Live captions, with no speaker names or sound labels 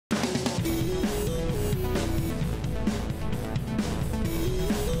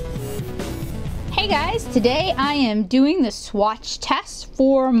Guys, today I am doing the swatch test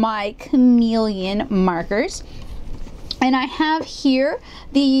for my Chameleon markers, and I have here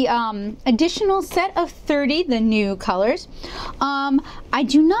the additional set of 30, the new colors. I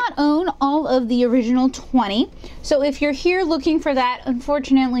do not own all of the original 20, so if you're here looking for that,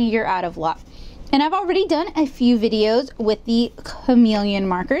 unfortunately you're out of luck. And I've already done a few videos with the Chameleon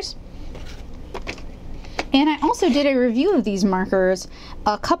markers. And I also did a review of these markers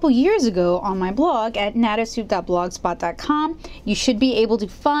a couple years ago on my blog at natasuit.blogspot.com. You should be able to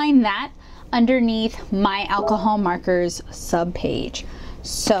find that underneath my alcohol markers subpage.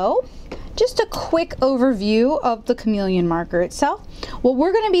 So, just a quick overview of the Chameleon marker itself. What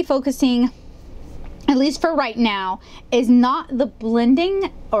we're going to be focusing, at least for right now, is not the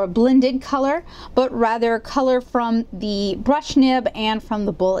blending or blended color, but rather color from the brush nib and from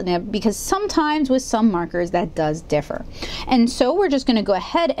the bullet nib, because sometimes with some markers that does differ. And so we're just going to go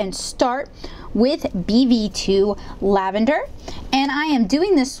ahead and start with BV2 Lavender, and I am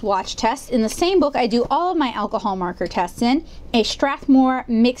doing this swatch test in the same book I do all of my alcohol marker tests in, a Strathmore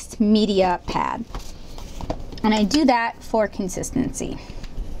mixed media pad, and I do that for consistency.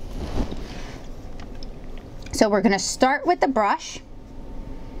 So we're going to start with the brush,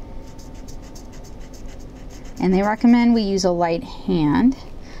 and they recommend we use a light hand,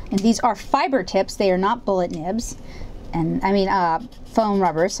 and these are fiber tips, they are not bullet nibs, and I mean foam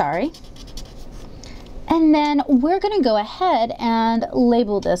rubber, sorry. And then we're going to go ahead and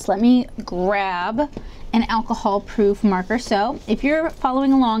label this. Let me grab an alcohol proof marker. So if you're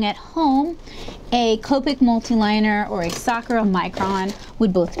following along at home, a Copic multiliner or a Sakura Micron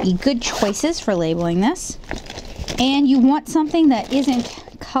would both be good choices for labeling this. And you want something that isn't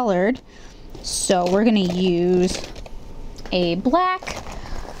colored, so we're going to use a black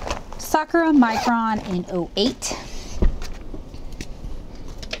Sakura Micron in 08.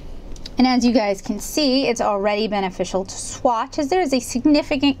 And as you guys can see, it's already beneficial to swatch as there is a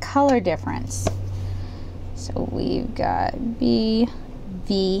significant color difference. So we've got BV2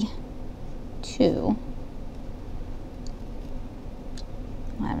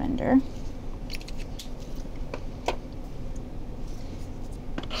 Lavender.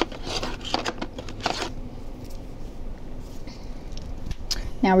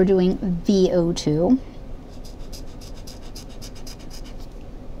 Now we're doing VO2.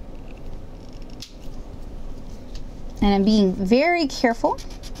 And I'm being very careful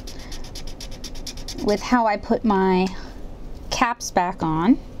with how I put my caps back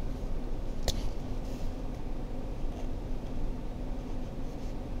on.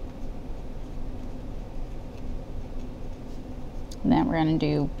 And then we're going to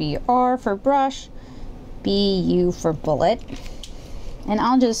do BR for brush, BU for bullet. And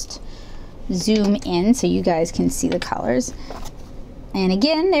I'll just zoom in so you guys can see the colors. And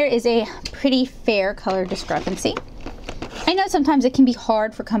again, there is a pretty fair color discrepancy. I know sometimes it can be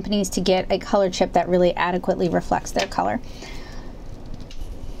hard for companies to get a color chip that really adequately reflects their color.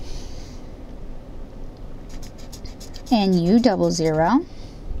 And U00.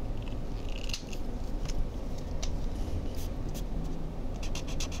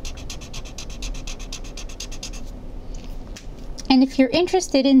 And if you're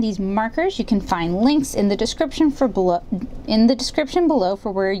interested in these markers, you can find links in the description below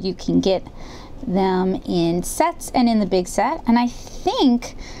for where you can get them in sets and in the big set. And I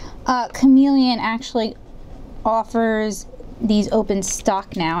think Chameleon actually offers these open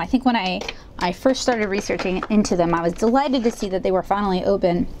stock now. I think when I first started researching into them, I was delighted to see that they were finally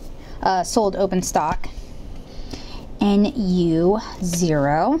sold open stock.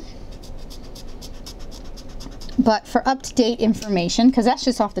 NU0. But for up-to-date information, because that's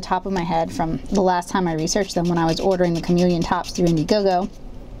just off the top of my head from the last time I researched them when I was ordering the Chameleon tops through Indiegogo.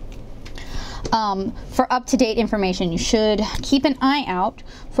 For up-to-date information, you should keep an eye out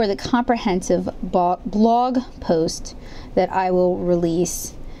for the comprehensive blog post that I will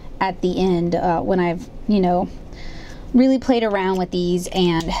release at the end when I've, really played around with these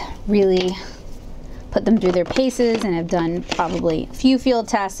and really put them through their paces and have done probably a few field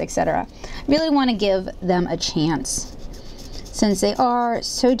tests, etc. Really want to give them a chance since they are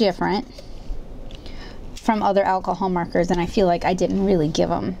so different from other alcohol markers, and I feel like I didn't really give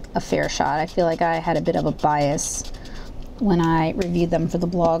them a fair shot. I feel like I had a bit of a bias when I reviewed them for the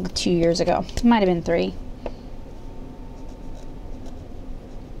blog 2 years ago. It might have been 3.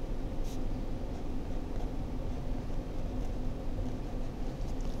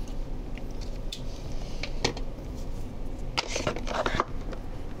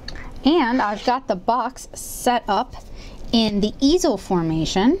 And I've got the box set up in the easel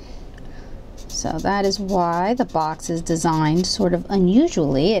formation So that is why the box is designed sort of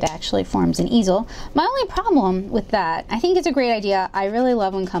unusually. It actually forms an easel. My only problem with that, I think it's a great idea. I really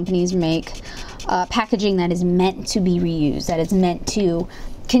love when companies make packaging that is meant to be reused, that is meant to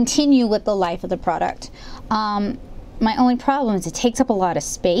continue with the life of the product. My only problem is it takes up a lot of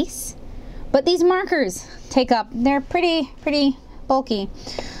space, but these markers they're pretty bulky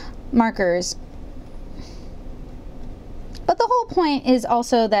markers. But the whole point is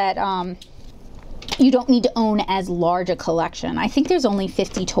also that you don't need to own as large a collection. I think there's only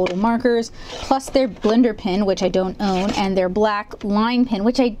 50 total markers, plus their blender pin, which I don't own, and their black line pin,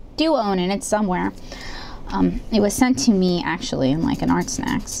 which I do own, and it's somewhere. It was sent to me actually in like an Art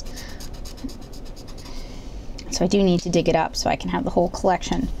Snacks. So I do need to dig it up so I can have the whole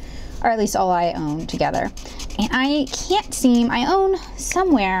collection, or at least all I own together. And I can't seem, I own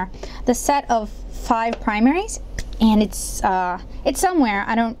somewhere the set of 5 primaries, and it's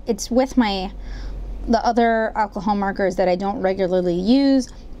somewhere. It's with the other alcohol markers that I don't regularly use,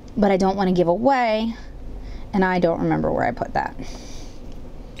 but I don't want to give away, and I don't remember where I put that.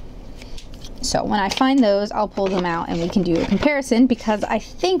 So when I find those, I'll pull them out and we can do a comparison, because I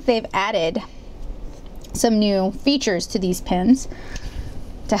think they've added some new features to these pins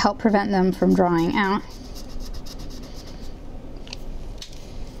to help prevent them from drying out.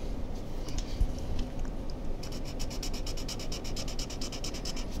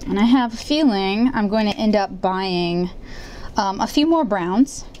 And I have a feeling I'm going to end up buying a few more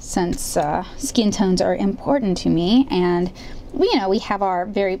browns, since skin tones are important to me, and we have our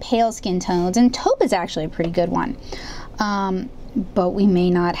very pale skin tones, and taupe is actually a pretty good one, but we may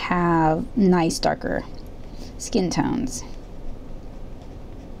not have nice darker skin tones.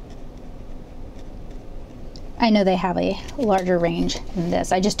 I know they have a larger range than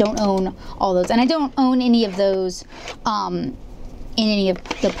this. I just don't own all those, and I don't own any of those in any of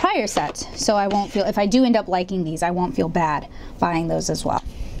the prior sets, so I won't feel, if I do end up liking these, I won't feel bad buying those as well.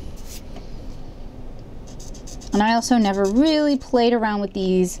 And I also never really played around with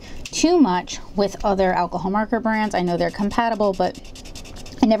these too much with other alcohol marker brands. I know they're compatible, but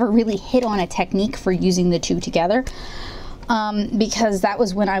I never really hit on a technique for using the two together, because that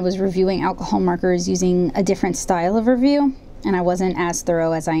was when I was reviewing alcohol markers using a different style of review, and I wasn't as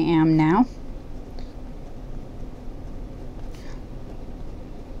thorough as I am now.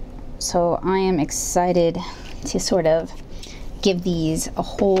 So I am excited to sort of give these a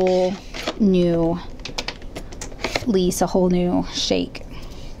whole new lease, a whole new shake.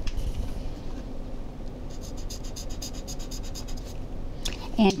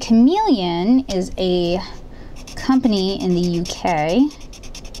 And Chameleon is a company in the UK.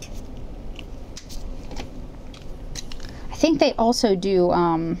 I think they also do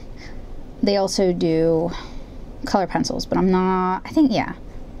color pencils, but I'm not, yeah,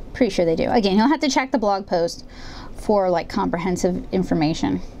 pretty sure they do. Again, you'll have to check the blog post for like comprehensive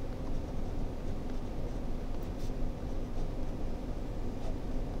information.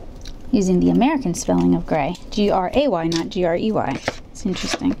 Using the American spelling of gray, G-R-A-Y, not G-R-E-Y. It's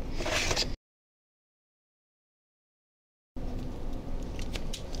interesting.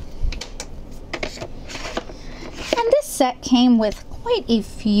 And this set came with quite a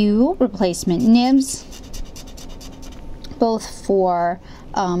few replacement nibs, both for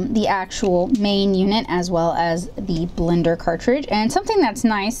the actual main unit as well as the blender cartridge. And something that's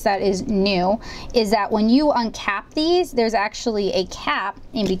nice that is new is that when you uncap these, there's actually a cap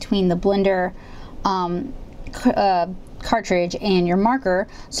in between the blender cartridge and your marker,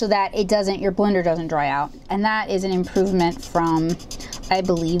 so that your blender doesn't dry out. And that is an improvement from, I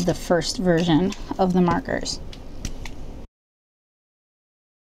believe, the first version of the markers.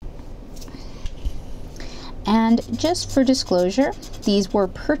 And just for disclosure, these were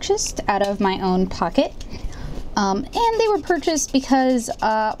purchased out of my own pocket, and they were purchased because,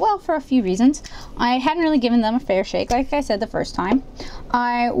 well, for a few reasons. I hadn't really given them a fair shake, like I said the first time.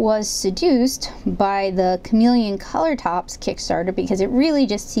 I was seduced by the Chameleon Color Tops Kickstarter because it really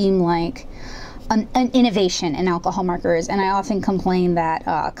just seemed like an innovation in alcohol markers, and I often complain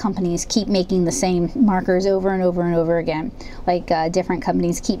that companies keep making the same markers over and over and over again. Like different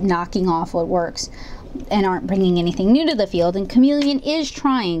companies keep knocking off what works and aren't bringing anything new to the field, and Chameleon is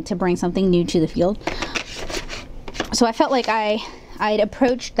trying to bring something new to the field. So I felt like I'd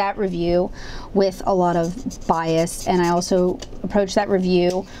approached that review with a lot of bias, and I also approached that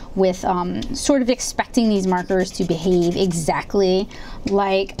review with sort of expecting these markers to behave exactly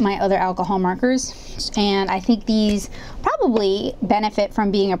like my other alcohol markers. And I think these probably benefit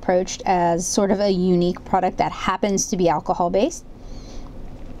from being approached as sort of a unique product that happens to be alcohol based.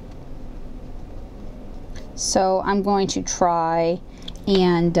 So I'm going to try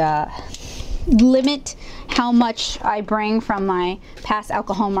and limit how much I bring from my past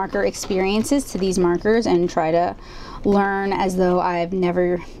alcohol marker experiences to these markers and try to learn as though I've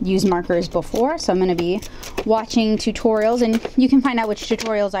never used markers before. So I'm going to be watching tutorials, and you can find out which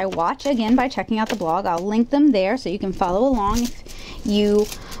tutorials I watch again by checking out the blog. I'll link them there so you can follow along if you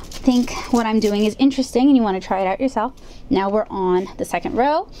think what I'm doing is interesting and you want to try it out yourself. Now we're on the second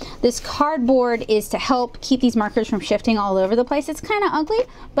row. This cardboard is to help keep these markers from shifting all over the place. It's kind of ugly,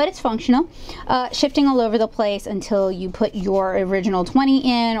 but it's functional. Shifting all over the place until you put your original 20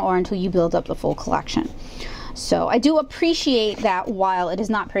 in, or until you build up the full collection. So I do appreciate that while it is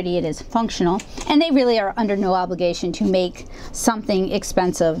not pretty, it is functional, and they really are under no obligation to make something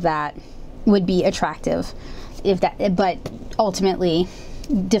expensive that would be attractive, but ultimately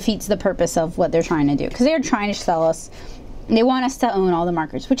defeats the purpose of what they're trying to do, because they're trying to sell us, they want us to own all the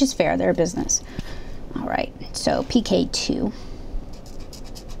markers, which is fair, they're a business. All right, so PK2.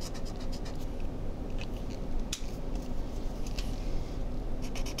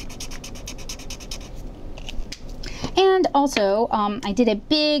 And also, I did a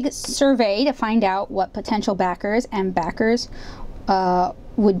big survey to find out what potential backers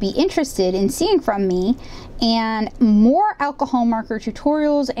would be interested in seeing from me, and more alcohol marker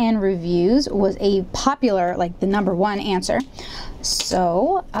tutorials and reviews was a popular, like the #1 answer.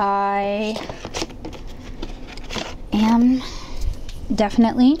 So I am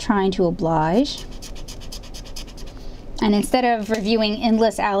definitely trying to oblige. And instead of reviewing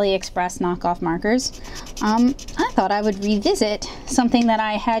endless AliExpress knockoff markers, I thought I would revisit something that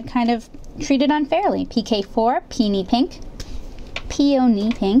I had kind of treated unfairly. PK4, Peony Pink,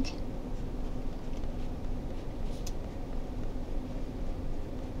 Peony Pink.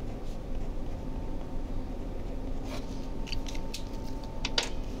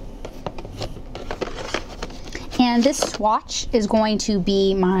 And this swatch is going to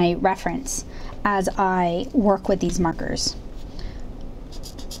be my reference as I work with these markers,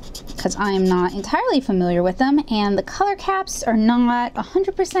 because I am not entirely familiar with them, and the color caps are not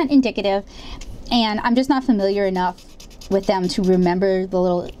 100% indicative, and I'm just not familiar enough with them to remember the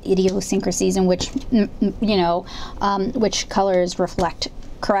little idiosyncrasies in which, you know, which colors reflect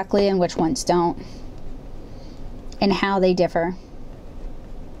correctly and which ones don't, and how they differ.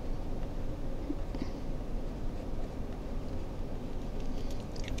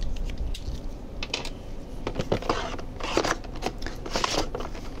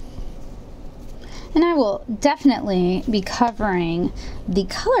 And I will definitely be covering the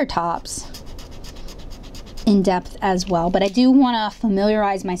color tops in depth as well, but I do want to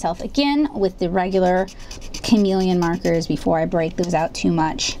familiarize myself again with the regular Chameleon markers before I break those out too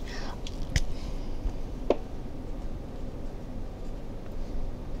much.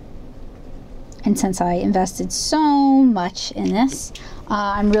 And since I invested so much in this,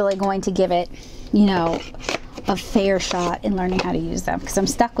 I'm really going to give it, you know, a fair shot in learning how to use them, because I'm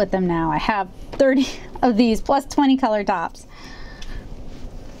stuck with them now. I have 30 of these plus 20 color tops.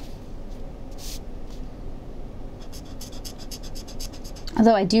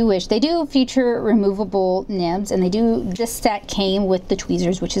 Although I do wish, they do feature removable nibs, and this set came with the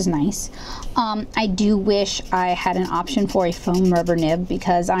tweezers, which is nice. I do wish I had an option for a foam rubber nib,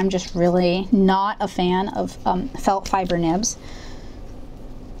 because I'm just really not a fan of felt fiber nibs,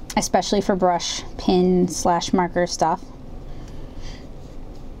 especially for brush pin / marker stuff.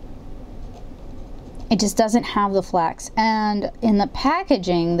 It just doesn't have the flex, and in the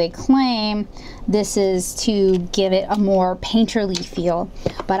packaging they claim this is to give it a more painterly feel,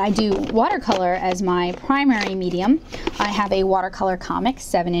 but I do watercolor as my primary medium. I have a watercolor comic,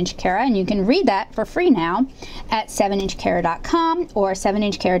 7-inch Cara, and you can read that for free now at 7inchcara.com or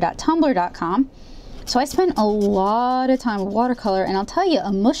 7inchcara.tumblr.com. So I spent a lot of time with watercolor, and I'll tell you,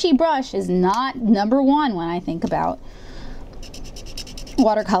 a mushy brush is not #1 when I think about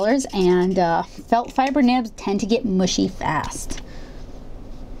watercolors, and felt fiber nibs tend to get mushy fast.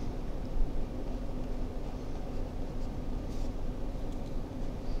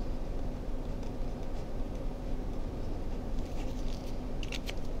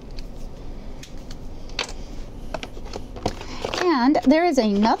 And there is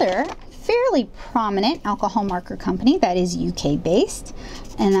another fairly prominent alcohol marker company that is UK based,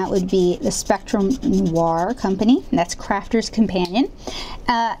 and that would be the Spectrum Noir company. That's Crafter's Companion,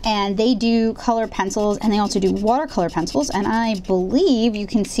 and they do color pencils, and they also do watercolor pencils, and I believe you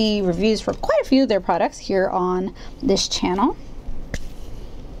can see reviews for quite a few of their products here on this channel.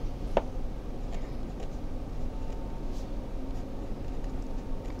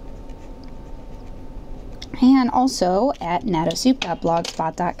 And also at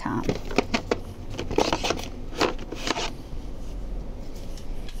natosoup.blogspot.com.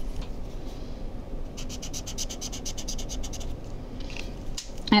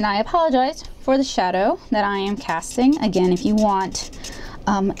 And I apologize for the shadow that I am casting. Again, if you want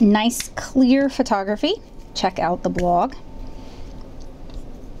nice clear photography, check out the blog.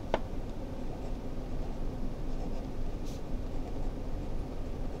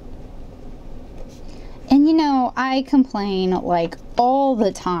 And you know, I complain like all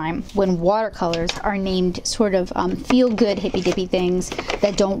the time when watercolors are named sort of feel-good hippy-dippy things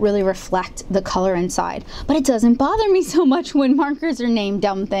that don't really reflect the color inside. But it doesn't bother me so much when markers are named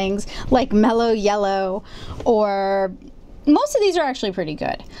dumb things like mellow yellow, or most of these are actually pretty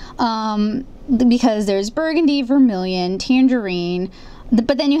good because there's burgundy, vermilion, tangerine,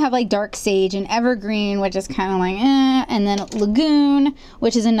 but then you have like dark sage and evergreen, which is kind of like and then lagoon,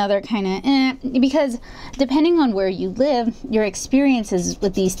 which is another kind of because depending on where you live, your experiences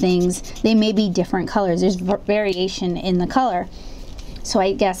with these things, they may be different colors. There's variation in the color. So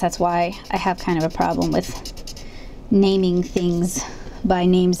I guess that's why I have kind of a problem with naming things by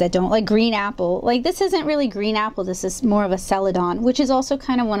names that don't, like green apple. Like this isn't really green apple, this is more of a celadon, which is also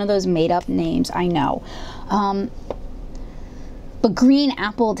kind of one of those made up names, I know. But green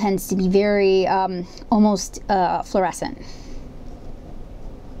apple tends to be very almost fluorescent.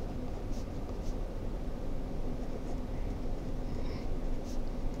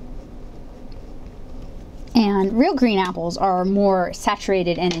 And real green apples are more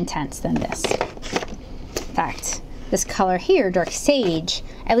saturated and intense than this. In fact, this color here, dark sage,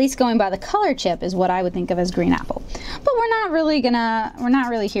 at least going by the color chip, is what I would think of as green apple. But we're not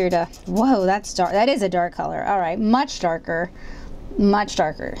really here to, whoa, that's dark. That is a dark color. All right, much darker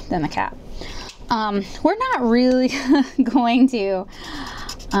than the cap. We're not really going to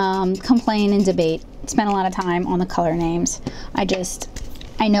complain and debate, spend a lot of time on the color names. I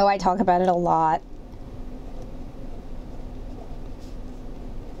know I talk about it a lot.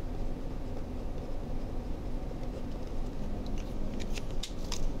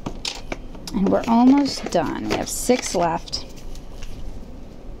 And we're almost done. We have 6 left.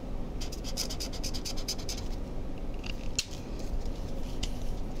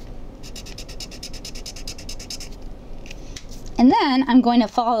 And then I'm going to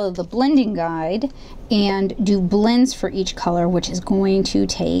follow the blending guide and do blends for each color, which is going to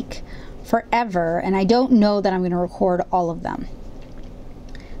take forever. And I don't know that I'm going to record all of them.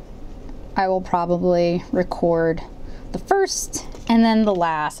 I will probably record the first and then the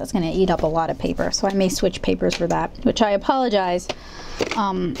last. That's going to eat up a lot of paper, so I may switch papers for that, which I apologize.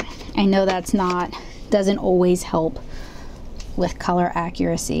 I know that's doesn't always help with color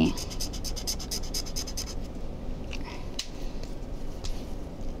accuracy.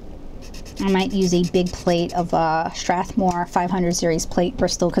 I might use a big plate of Strathmore 500 series plate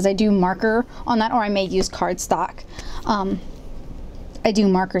Bristol, because I do marker on that, or I may use cardstock. I do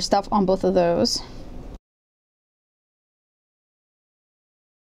marker stuff on both of those.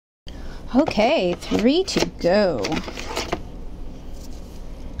 Okay, 3 to go.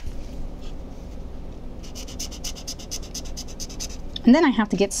 And then I have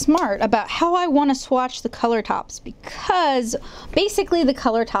to get smart about how I want to swatch the color tops, because basically the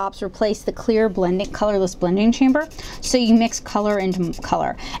color tops replace the clear colorless blending chamber. So you mix color into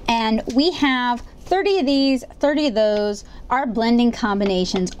color. And we have 30 of these, 30 of those. Our blending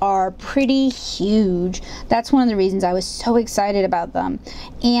combinations are pretty huge. That's one of the reasons I was so excited about them.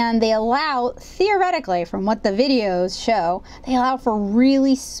 And they allow, theoretically, from what the videos show, they allow for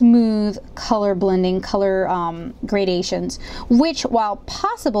really smooth color blending, color gradations, which, while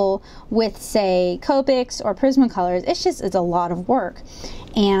possible with, say, Copics or Prismacolors, it's a lot of work.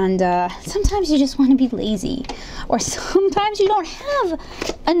 And sometimes you just want to be lazy, or sometimes you don't have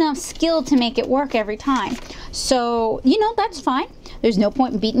enough skill to make it work every time. So, you know, that's fine. There's no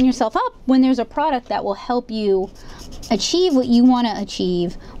point in beating yourself up when there's a product that will help you achieve what you want to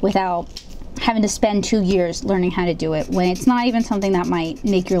achieve without having to spend 2 years learning how to do it, when it's not even something that might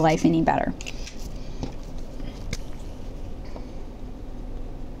make your life any better.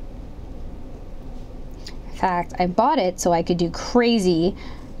 In fact, I bought it so I could do crazy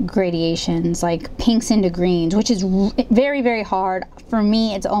gradations, like pinks into greens, which is very, very hard. For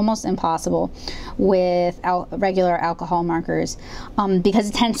me, it's almost impossible with regular alcohol markers, because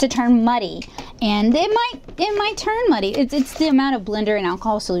it tends to turn muddy, and it might turn muddy. It's the amount of blender and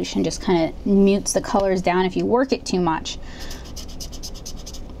alcohol solution just kind of mutes the colors down if you work it too much.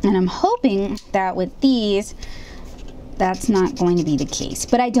 And I'm hoping that with these, that's not going to be the case,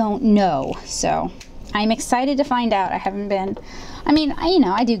 but I don't know. So I'm excited to find out. I haven't been, I mean, you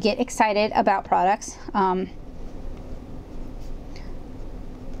know, I do get excited about products,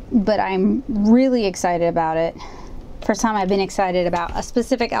 but I'm really excited about it First time I've been excited about a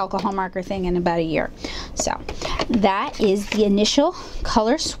specific alcohol marker thing in about a year. So that is the initial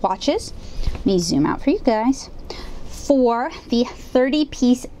color swatches. Let me zoom out for you guys. For the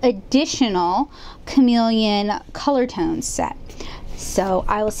 30-piece additional Chameleon Color Tone set. So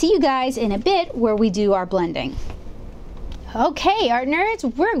I will see you guys in a bit where we do our blending. Okay, art nerds,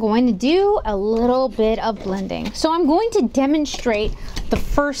 we're going to do a little bit of blending. So I'm going to demonstrate the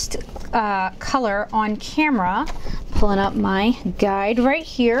first color on camera, pulling up my guide right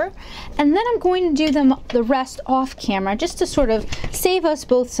here, and then I'm going to do the rest off camera just to sort of save us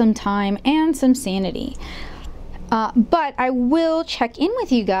both some time and some sanity. But I will check in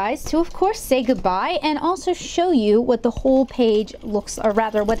with you guys to, of course, say goodbye and also show you what the whole page looks, or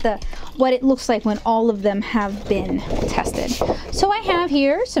rather what it looks like when all of them have been tested. So I have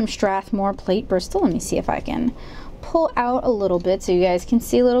here some Strathmore Plate Bristol. Let me see if I can pull out a little bit so you guys can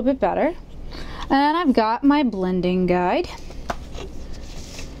see a little bit better. And I've got my blending guide.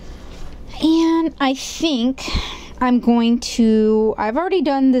 And I think I've already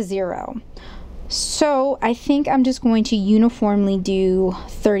done the 0. So I think I'm just going to uniformly do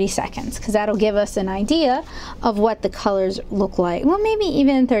 30 seconds because that'll give us an idea of what the colors look like. Well, maybe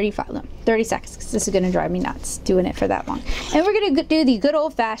even 30 seconds because this is going to drive me nuts doing it for that long. And we're going to do the good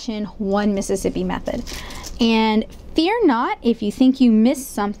old-fashioned 1 Mississippi method. And fear not, if you think you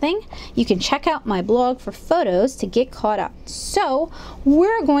missed something, you can check out my blog for photos to get caught up. So we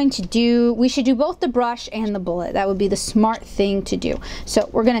should do both the brush and the bullet. That would be the smart thing to do. So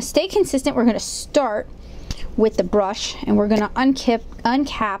we're going to stay consistent. We're going to start with the brush and we're going to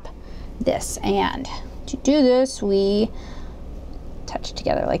uncap this. And to do this, we touch it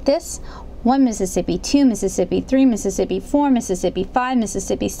together like this. 1 Mississippi, 2 Mississippi, 3 Mississippi, 4 Mississippi, 5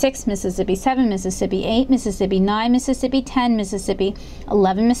 Mississippi, 6 Mississippi, 7 Mississippi, 8 Mississippi, 9 Mississippi, 10 Mississippi,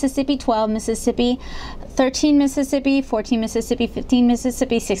 11 Mississippi, 12 Mississippi, 13 Mississippi, 14 Mississippi, 15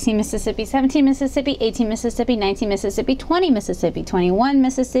 Mississippi, 16 Mississippi, 17 Mississippi, 18 Mississippi, 19 Mississippi, 20 Mississippi, 21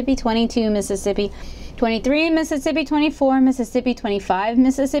 Mississippi, 22 Mississippi, 23 Mississippi, 24 Mississippi, 25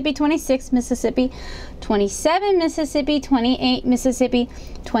 Mississippi, 26 Mississippi, 27 Mississippi, 28 Mississippi,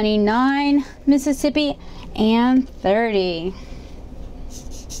 29 Mississippi, and 30.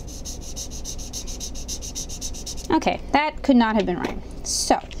 Okay, that could not have been right.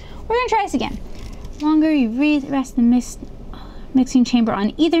 So, we're going to try this again. The longer you rest the mixing chamber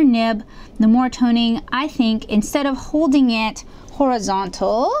on either nib, the more toning. I think instead of holding it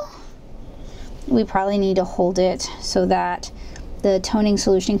horizontal, we probably need to hold it so that the toning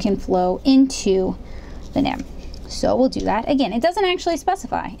solution can flow into the nib. So we'll do that. Again, it doesn't actually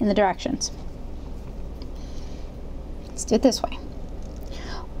specify in the directions. Let's do it this way.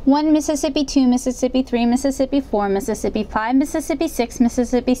 1 Mississippi, 2 Mississippi, 3 Mississippi, 4 Mississippi, 5 Mississippi, 6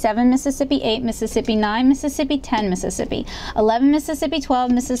 Mississippi, 7 Mississippi, 8 Mississippi, 9 Mississippi, 10 Mississippi, 11 Mississippi,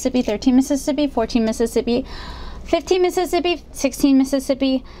 12 Mississippi, 13 Mississippi, 14 Mississippi, 15 Mississippi, 16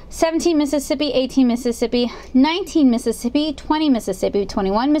 Mississippi, 17 Mississippi, 18 Mississippi, 19 Mississippi, 20 Mississippi,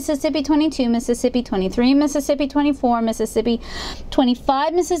 21 Mississippi, 22 Mississippi, 23 Mississippi, 24 Mississippi,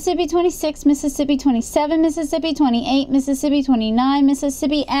 25 Mississippi, 26 Mississippi, 27 Mississippi, 28 Mississippi, 29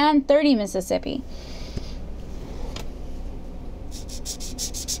 Mississippi, and 30 Mississippi.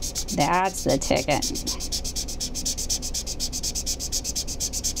 That's the ticket.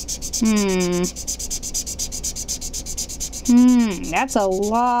 That's a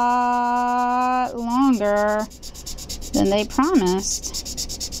lot longer than they promised.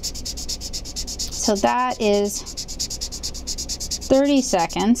 So that is 30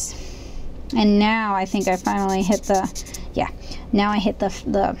 seconds. And now I think I finally hit so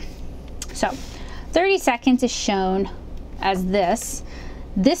 30 seconds is shown as this.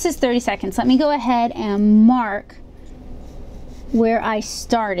 This is 30 seconds. Let me go ahead and mark where I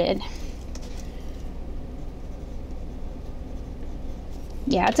started.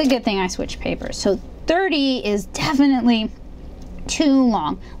 Yeah, it's a good thing I switched papers. So 30 is definitely too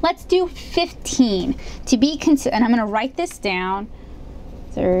long. Let's do 15 to be consistent. And I'm going to write this down.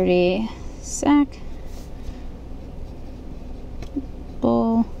 30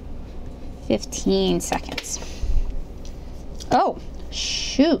 15 seconds. Oh,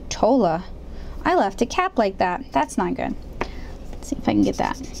 shoot, Tola. I left a cap like that. That's not good. Let's see if I can get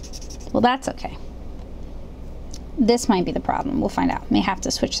that. Well, that's okay. This might be the problem. We'll find out. May have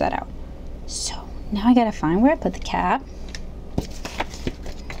to switch that out. So now I gotta find where I put the cap.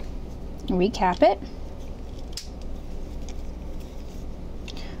 Recap it.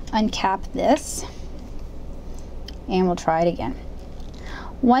 Uncap this. And we'll try it again.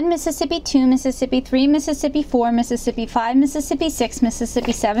 1 Mississippi, 2 Mississippi, 3 Mississippi, 4 Mississippi, 5 Mississippi, 6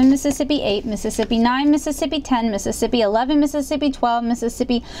 Mississippi, 7 Mississippi, 8 Mississippi, 9 Mississippi, 10 Mississippi, 11 Mississippi, 12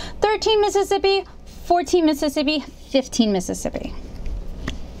 Mississippi, 13 Mississippi, 14 Mississippi, 15 Mississippi.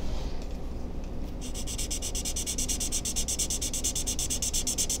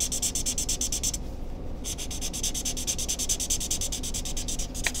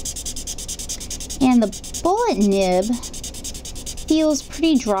 And the bullet nib feels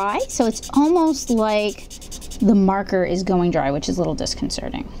pretty dry, so it's almost like the marker is going dry, which is a little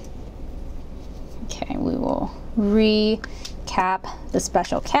disconcerting. Okay, we will recap the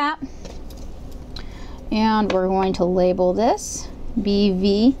special cap, and we're going to label this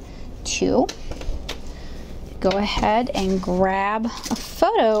BV2. Go ahead and grab a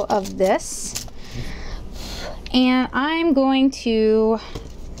photo of this, and I'm going to,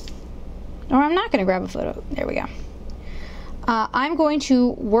 or I'm not going to grab a photo. There we go. I'm going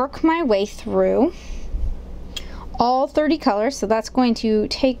to work my way through all 30 colors, so that's going to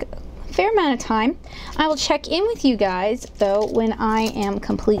take a fair amount of time. I will check in with you guys, though, when I am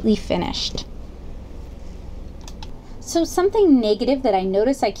completely finished. So something negative that I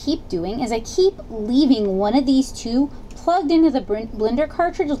notice I keep doing is I keep leaving one of these two plugged into the blender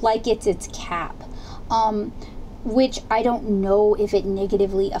cartridge like it's its cap. Which I don't know if it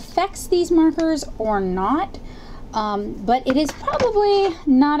negatively affects these markers or not, but it is probably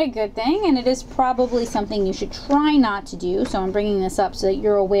not a good thing, and it is probably something you should try not to do. So I'm bringing this up so that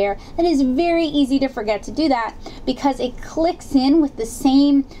you're aware. It is very easy to forget to do that because it clicks in with the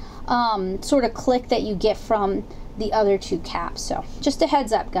same sort of click that you get from the other two caps. So just a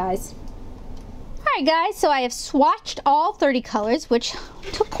heads up, guys. Alright guys, so I have swatched all 30 colors, which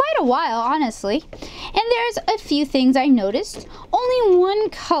took quite a while, honestly. And there's a few things I noticed. Only one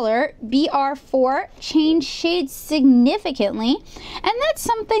color, BR4, changed shades significantly. And that's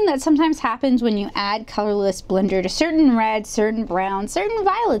something that sometimes happens when you add colorless blender to certain reds, certain browns, certain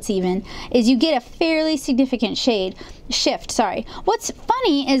violets even, is you get a fairly significant shift. What's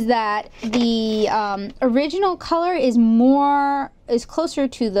funny is that the original color is closer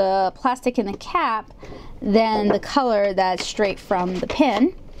to the plastic in the cap than the color that's straight from the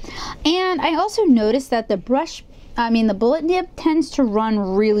pen. And I also noticed that the bullet nib tends to run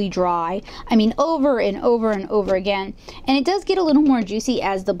really dry. I mean, over and over and over again. And it does get a little more juicy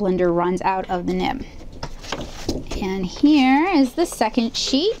as the blender runs out of the nib. And here is the second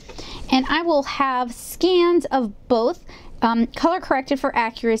sheet. And I will have scans of both color corrected for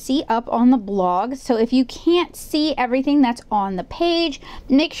accuracy up on the blog. So if you can't see everything that's on the page,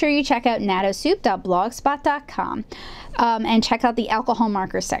 make sure you check out natosoup.blogspot.com and check out the alcohol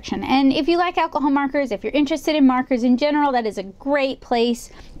markers section. And if you like alcohol markers, if you're interested in markers in general, that is a great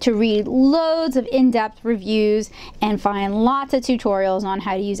place to read loads of in-depth reviews and find lots of tutorials on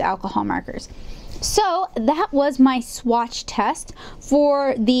how to use alcohol markers. So that was my swatch test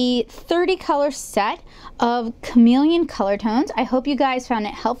for the 30 color set of Chameleon Color Tones. I hope you guys found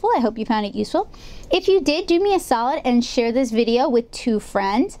it helpful. I hope you found it useful. If you did, do me a solid and share this video with 2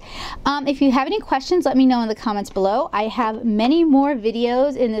 friends. If you have any questions, let me know in the comments below. I have many more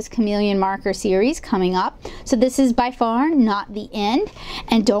videos in this Chameleon marker series coming up. So this is by far not the end.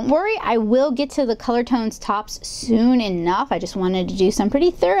 And don't worry, I will get to the Color Tones tops soon enough. I just wanted to do some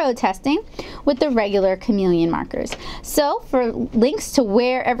pretty thorough testing with the regular Chameleon markers. So for links to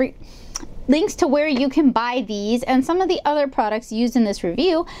where you can buy these and some of the other products used in this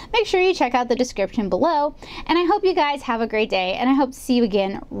review, make sure you check out the description below. And I hope you guys have a great day, and I hope to see you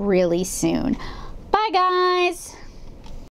again really soon. Bye guys!